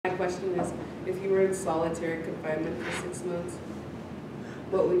question is, if you were in solitary confinement for 6 months,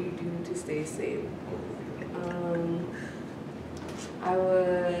 what would you do to stay sane? I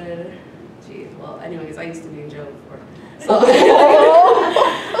would, well, anyways, I used to be in jail before. So,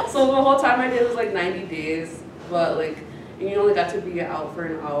 so the whole time I did was like 90 days, but like, you only got to be out for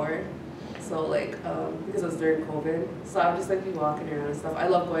an hour. So like, because it was during COVID, so I would just like be walking around and stuff. I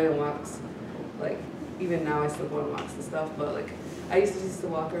love going on walks. Like, even now I still go on walks and stuff, but like, I used to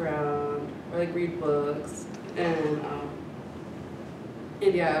walk around or like read books and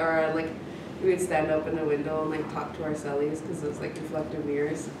yeah, or like we would stand up in the window and like talk to our cellies because it was like reflective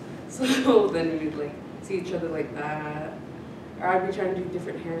mirrors. So then we'd like see each other like that. Or I'd be trying to do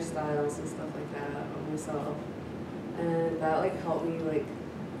different hairstyles and stuff like that on myself. And that like helped me like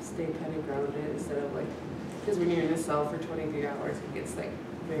stay kind of grounded instead of like, because when you're in a cell for 23 hours, it gets like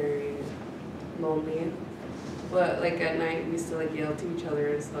very lonely. But like at night we used to like yell to each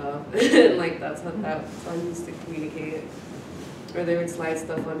other and stuff. And like that's how we used to communicate. Or they would slide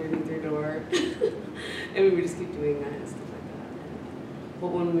stuff underneath their door. And we would just keep doing that and stuff like that. But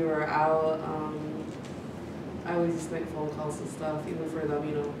when we were out, I always just make phone calls and stuff, even for them,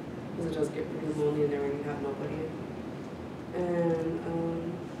 you know, because it does get pretty lonely in there when you have nobody. And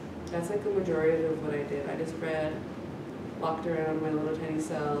that's like the majority of what I did. I just read, walked around my little tiny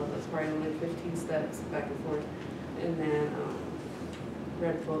cell. That's probably only 15 steps back and forth. And then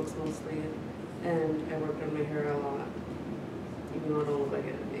read books mostly. And I worked on my hair a lot. Even though I don't look like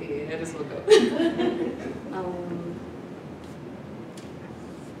it. Yeah, I just woke up.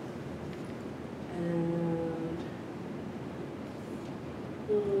 And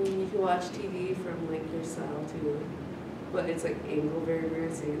you can watch TV from like your cell too. But it's like angled very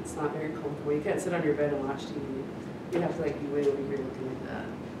weird, so it's not very comfortable. You can't sit on your bed and watch TV. You have to like be way over here looking like that.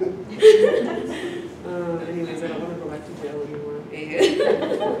 Anyways, I don't want to go back to jail anymore.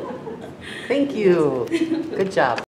 Thank you. Good job.